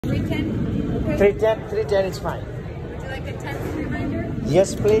310? 310 is fine. Would you like a text reminder?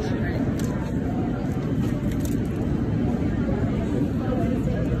 Yes, please. And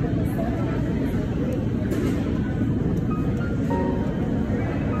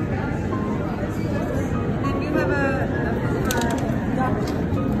you have a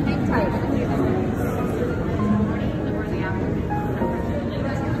hang tight.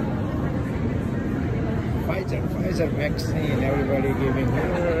 Pfizer vaccine, everybody giving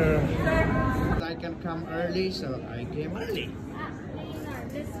her. I can come early, so I came early.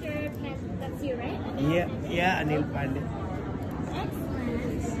 Mr. Pan, that's you, right? Yeah, Anil Pandey.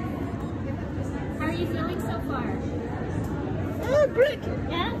 Excellent. How are you feeling so far? Oh, great.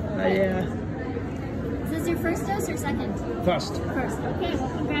 Yeah? Yeah. Is this your first dose or second? First. First. Okay, well,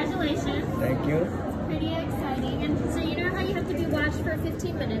 congratulations. Thank you. It's pretty exciting. And so you know how you have to be watched for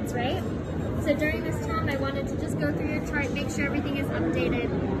 15 minutes, right? So during this time, I wanted to just go through your chart, make sure everything is updated.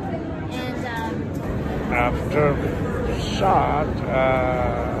 And After shot,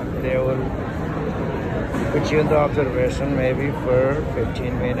 they will put you in the observation maybe for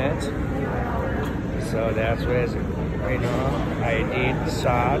 15 minutes. So that's where, you know, I did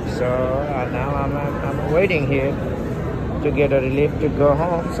shot. So now I'm waiting here to get a relief to go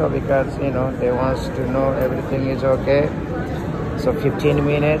home. So because, you know, they want to know everything is okay. So 15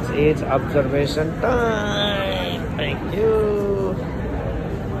 minutes is observation time. Thank you.